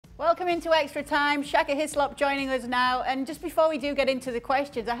Welcome into Extra Time. Shaka Hislop joining us now. And just before we do get into the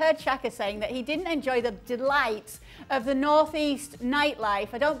questions, I heard Shaka saying that he didn't enjoy the delights of the northeast nightlife.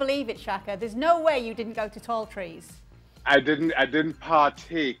 I don't believe it, Shaka. There's no way you didn't go to Tall Trees. I didn't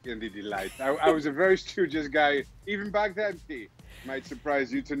partake in the delight. I was a very studious guy, even back then, T. Might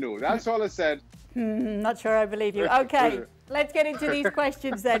surprise you to know. That's all I said. Not sure I believe you. Okay, let's get into these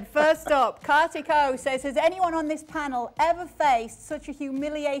questions then. First up, Kartik O says, has anyone on this panel ever faced such a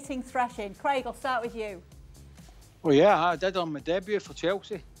humiliating thrashing? Craig, I'll start with you. Well, yeah, I did on my debut for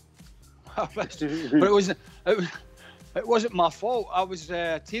Chelsea. But it wasn't my fault. I was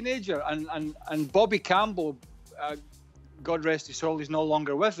a teenager, and Bobby Campbell, God rest his soul, he's no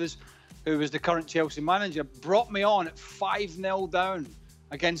longer with us, who was the current Chelsea manager, brought me on at 5-0 down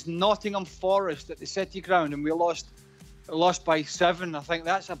against Nottingham Forest at the City Ground, and we lost by 7. I think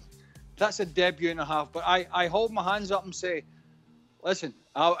that's a debut and a half. But I hold my hands up and say, listen,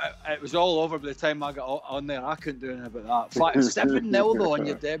 it was all over by the time I got on there. I couldn't do anything about that. 7-0 though on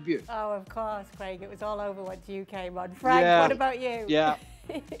your debut. Oh, of course, Craig. It was all over once you came on. Frank, what about you? Yeah.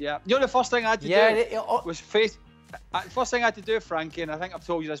 You know, the first thing I had to do was face. First thing I had to do, Frankie, and I think I've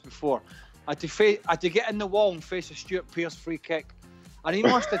told you this before, I had to get in the wall and face a Stuart Pearce free kick. And he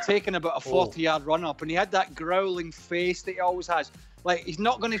must have taken about a 40-yard run up, and he had that growling face that he always has. Like, he's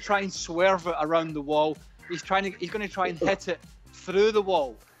not going to try and swerve it around the wall. He's going to try and hit it through the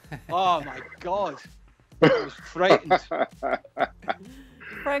wall. Oh my God, I was frightened.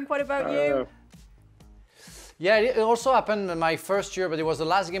 Frank, what about you? Yeah, it also happened in my first year, but it was the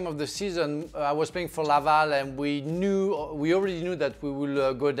last game of the season. I was playing for Laval, and we already knew that we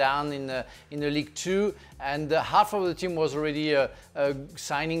will go down in the League 2, and half of the team was already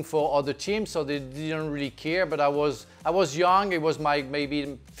signing for other teams, so they didn't really care. But I was young. It was my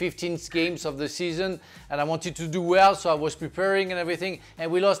maybe 15th games of the season, and I wanted to do well, so I was preparing and everything.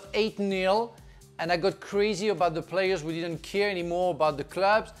 And we lost 8-0, and I got crazy about the players. We didn't care anymore about the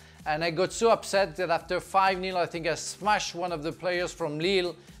clubs. And I got so upset that after 5-0, I think I smashed one of the players from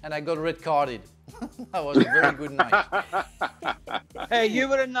Lille, and I got red carded. That was a very good night. Hey, you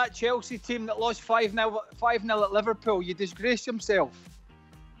were in that Chelsea team that lost 5-0 at Liverpool. You disgraced yourself.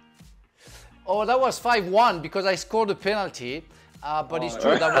 Oh, that was 5-1 because I scored a penalty. But it's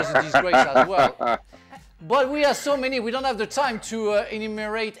true, that was a disgrace as well. But we have so many, we don't have the time to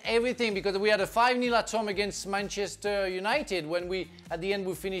enumerate everything, because we had a 5-0 at home against Manchester United when at the end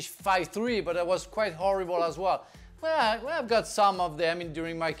we finished 5-3, but that was quite horrible as well. Well, I've got some of them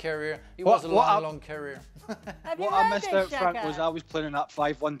during my career. It was a long career. What I missed out, Frank, was I was playing in that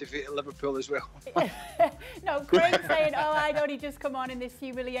 5-1 defeat at Liverpool as well. No, Craig saying, oh, I'd only just come on in this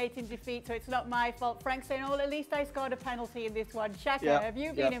humiliating defeat, so it's not my fault. Frank saying, oh, well, at least I scored a penalty in this one. Shaka, have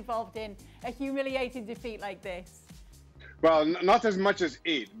you been involved in a humiliating defeat like this? Well, not as much as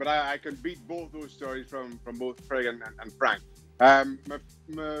 8, but I can beat both those stories from both Craig and Frank.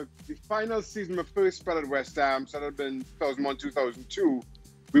 The final season, my first spell at West Ham, so that had been 2001, 2002.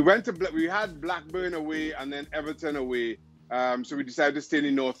 We had Blackburn away and then Everton away. So we decided to stay in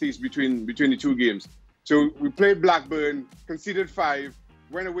the northeast between the two games. So we played Blackburn, conceded 5,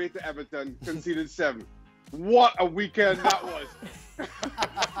 went away to Everton, conceded 7. What a weekend that was!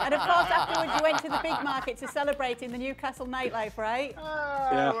 And of course, afterwards you went to the big market to celebrate in the Newcastle nightlife, right?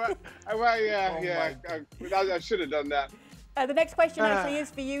 I should have done that. The next question actually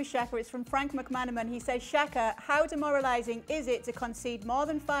is for you, Shaka. It's from Frank McManaman. He says, Shaka, how demoralising is it to concede more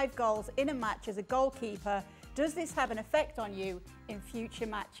than 5 goals in a match as a goalkeeper? Does this have an effect on you in future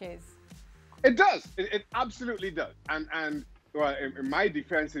matches? It does. It absolutely does. And well, in my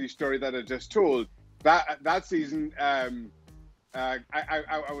defence of the story that I just told, that season, I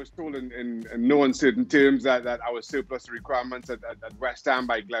was told in no uncertain terms that I was surplus to requirements at West Ham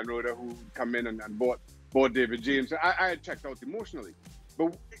by Glenn Roeder, who come in and bought David James. I had checked out emotionally.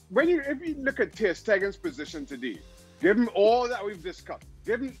 But if you look at Ter Stegen's position today, given all that we've discussed,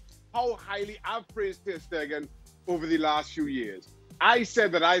 given how highly I've praised Ter Stegen over the last few years, I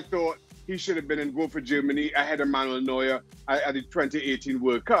said that I thought he should have been in goal for Germany ahead of Manuel Neuer at the 2018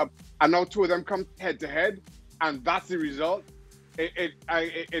 World Cup. And now two of them come head to head, and that's the result.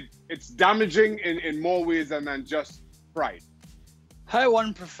 It's damaging in more ways than just pride. How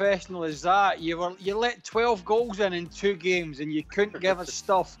unprofessional is that? You let 12 goals in 2 games and you couldn't give us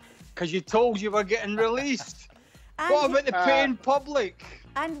stuff because you told you were getting released. What about the paying public?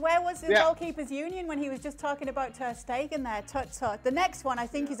 And where was the goalkeepers union when he was just talking about Ter Stegen there? Tut tut. The next one I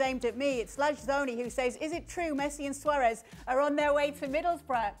think is aimed at me. It's Slash Zoni who says, is it true Messi and Suarez are on their way to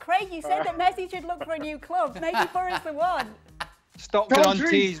Middlesbrough? Craig, you said that Messi should look for a new club. Maybe for us the one. Stockton on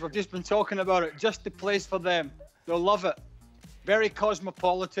tees. We've just been talking about it. Just the place for them. They'll love it. Very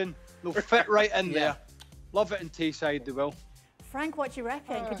cosmopolitan. They'll fit right in there. Love it in Tayside, they will. Frank, what do you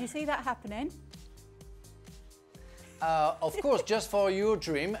reckon? Could you see that happening? Of course, just for your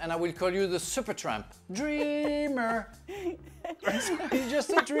dream, and I will call you the Supertramp. Dreamer. He's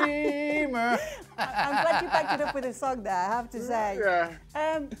just a dreamer. I'm glad you backed it up with a song there, I have to say.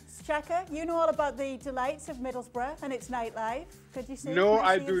 Yeah. Shaka, you know all about the delights of Middlesbrough and its nightlife. Could you see? No, Messi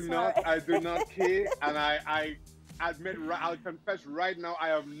I and do not. Suarez? I do not care. And I admit, I'll confess right now, I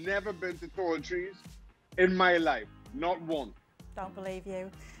have never been to toiletries in my life. Not one. Don't believe you.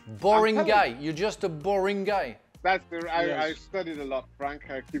 Boring guy. You're just a boring guy. That's I studied a lot, Frank.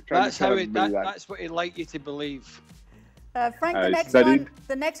 I keep trying That's what he'd like you to believe. Frank,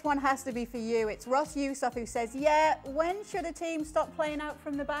 the next one has to be for you. It's Ross Yusuf who says, yeah, when should a team stop playing out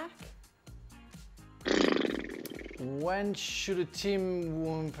from the back? When should a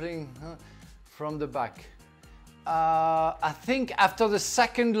team playing from the back? I think after the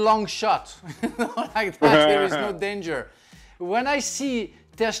second long shot, like that, there is no danger. When I see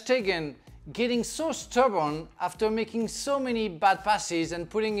Ter Stegen getting so stubborn after making so many bad passes and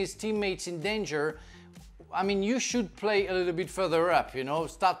putting his teammates in danger, I mean, you should play a little bit further up, you know,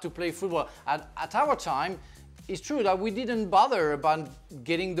 start to play football. At our time, it's true that we didn't bother about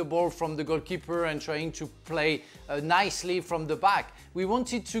getting the ball from the goalkeeper and trying to play nicely from the back. We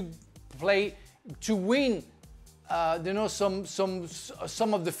wanted to play to win, you know,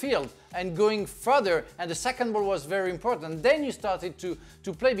 some of the field and going further. And the second ball was very important. Then you started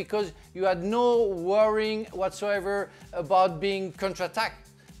to play because you had no worrying whatsoever about being counter-attacked.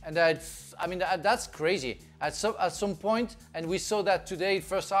 And I mean, that's crazy. At some point, and we saw that today,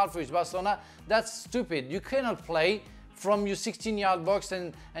 first half with Barcelona, that's stupid. You cannot play from your 16-yard box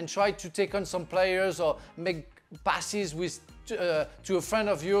and try to take on some players or make passes with to a friend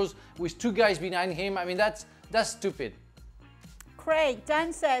of yours with two guys behind him. I mean, that's stupid. Craig,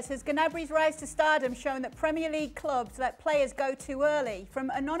 Dan says, has Gnabry's rise to stardom shown that Premier League clubs let players go too early?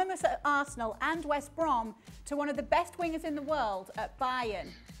 From anonymous at Arsenal and West Brom to one of the best wingers in the world at Bayern.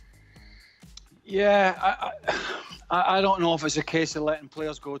 Yeah, I don't know if it's a case of letting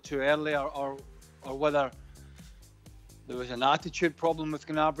players go too early or whether there was an attitude problem with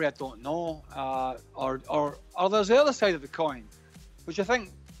Gnabry. I don't know, or there's the other side of the coin, which I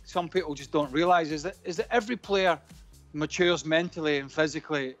think some people just don't realise is that every player matures mentally and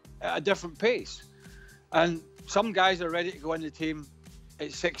physically at a different pace, and some guys are ready to go in the team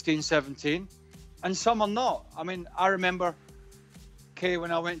at 16, 17, and some are not. I mean, I remember,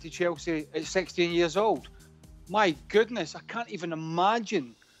 when I went to Chelsea at 16 years old, my goodness, I can't even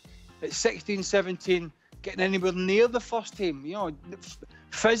imagine at 16, 17 getting anywhere near the first team. You know,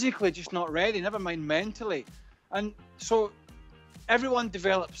 physically just not ready, never mind mentally. And so everyone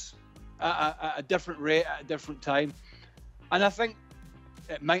develops at a different rate at a different time. And I think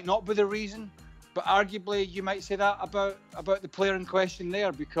it might not be the reason, but arguably you might say that about the player in question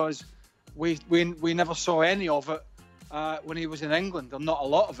there, because we never saw any of it when he was in England, or not a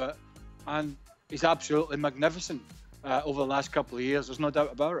lot of it, and he's absolutely magnificent over the last couple of years. There's no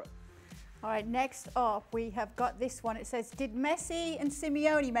doubt about it. All right, next up, we have got this one. It says, did Messi and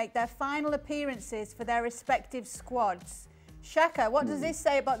Simeone make their final appearances for their respective squads? Shaka, what does this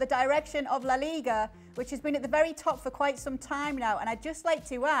say about the direction of La Liga, which has been at the very top for quite some time now? And I'd just like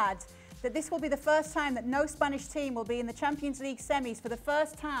to add that this will be the first time that no Spanish team will be in the Champions League semis for the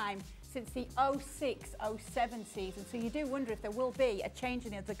first time since the 06-07 season. So you do wonder if there will be a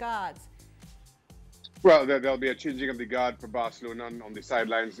changing of the guards. Well, there'll be a changing of the guard for Barcelona on the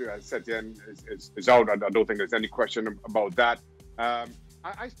sidelines. Setien is out. I don't think there's any question about that.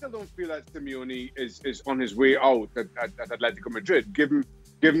 I still don't feel that Simeone is on his way out at Atletico Madrid,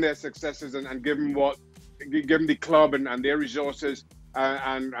 given their successes and given the club and their resources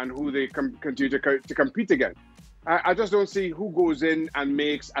and who they continue to compete against. I just don't see who goes in and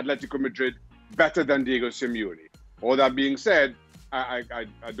makes Atletico Madrid better than Diego Simeone. All that being said, I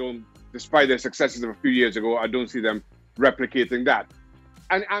don't, despite their successes of a few years ago, I don't see them replicating that.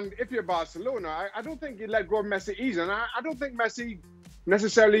 And if you're Barcelona, I don't think you let go of Messi easy. And I don't think Messi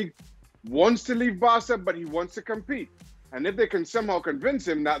necessarily wants to leave Barca, but he wants to compete. And if they can somehow convince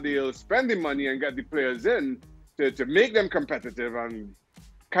him that they'll spend the money and get the players in to make them competitive and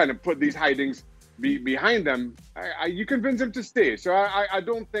kind of put these hidings behind them, you convince him to stay. So I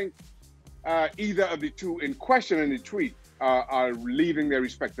don't think either of the two in question in the tweet are leaving their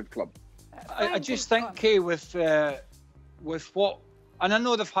respective clubs. I just think, Kay, with what, and I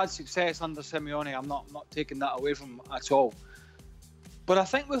know they've had success under Simeone, I'm not taking that away from them at all. But I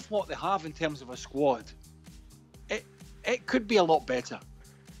think with what they have in terms of a squad, it could be a lot better.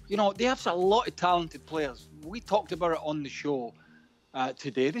 You know, they have a lot of talented players. We talked about it on the show.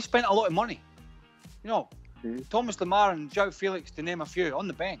 today. They spent a lot of money. You know, Thomas Lemar and João Felix, to name a few, on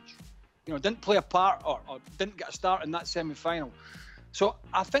the bench. You know, didn't play a part or didn't get a start in that semi-final. So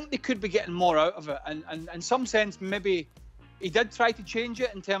I think they could be getting more out of it. And in some sense, maybe he did try to change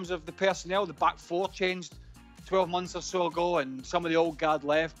it in terms of the personnel. The back four changed 12 months or so ago, and some of the old guard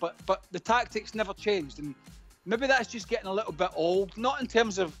left. But the tactics never changed. And maybe that's just getting a little bit old. Not in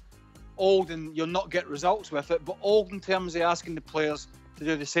terms of old and you'll not get results with it, but old in terms of asking the players to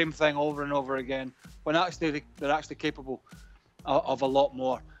do the same thing over and over again, when actually they're actually capable of a lot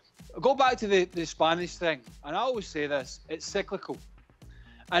more. Go back to the Spanish thing, and I always say this, it's cyclical.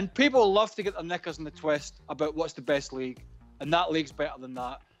 And people love to get their knickers in the twist about what's the best league, and that league's better than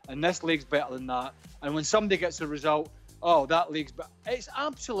that, and this league's better than that. And when somebody gets a result, oh, that league's better. It's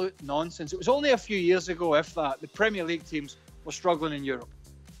absolute nonsense. It was only a few years ago, if that, the Premier League teams were struggling in Europe.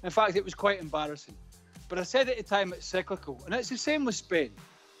 In fact, it was quite embarrassing. But I said at the time it's cyclical, and it's the same with Spain.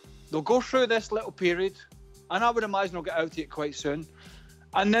 They'll go through this little period, and I would imagine they'll get out of it quite soon.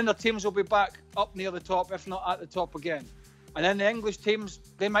 And then their teams will be back up near the top, if not at the top again. And then the English teams,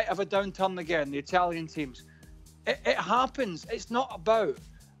 they might have a downturn again, the Italian teams. It happens. It's not about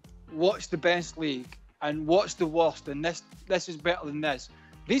what's the best league and what's the worst and this is better than this.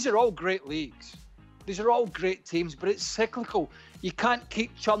 These are all great leagues. These are all great teams, but it's cyclical. You can't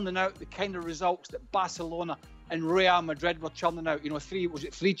keep churning out the kind of results that Barcelona and Real Madrid were churning out. You know,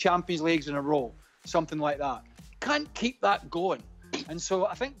 three Champions Leagues in a row, something like that. Can't keep that going. And so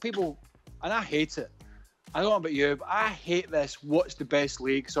I think people, and I hate it. I don't know about you, but I hate this what's the best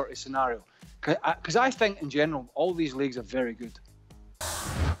league sort of scenario. Because I think in general, all these leagues are very good.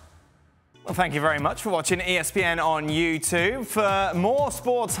 Well, thank you very much for watching ESPN on YouTube. For more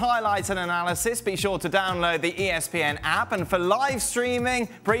sports highlights and analysis, be sure to download the ESPN app. And for live streaming,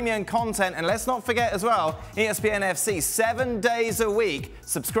 premium content, and let's not forget as well, ESPN FC 7 days a week,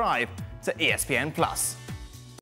 subscribe to ESPN+.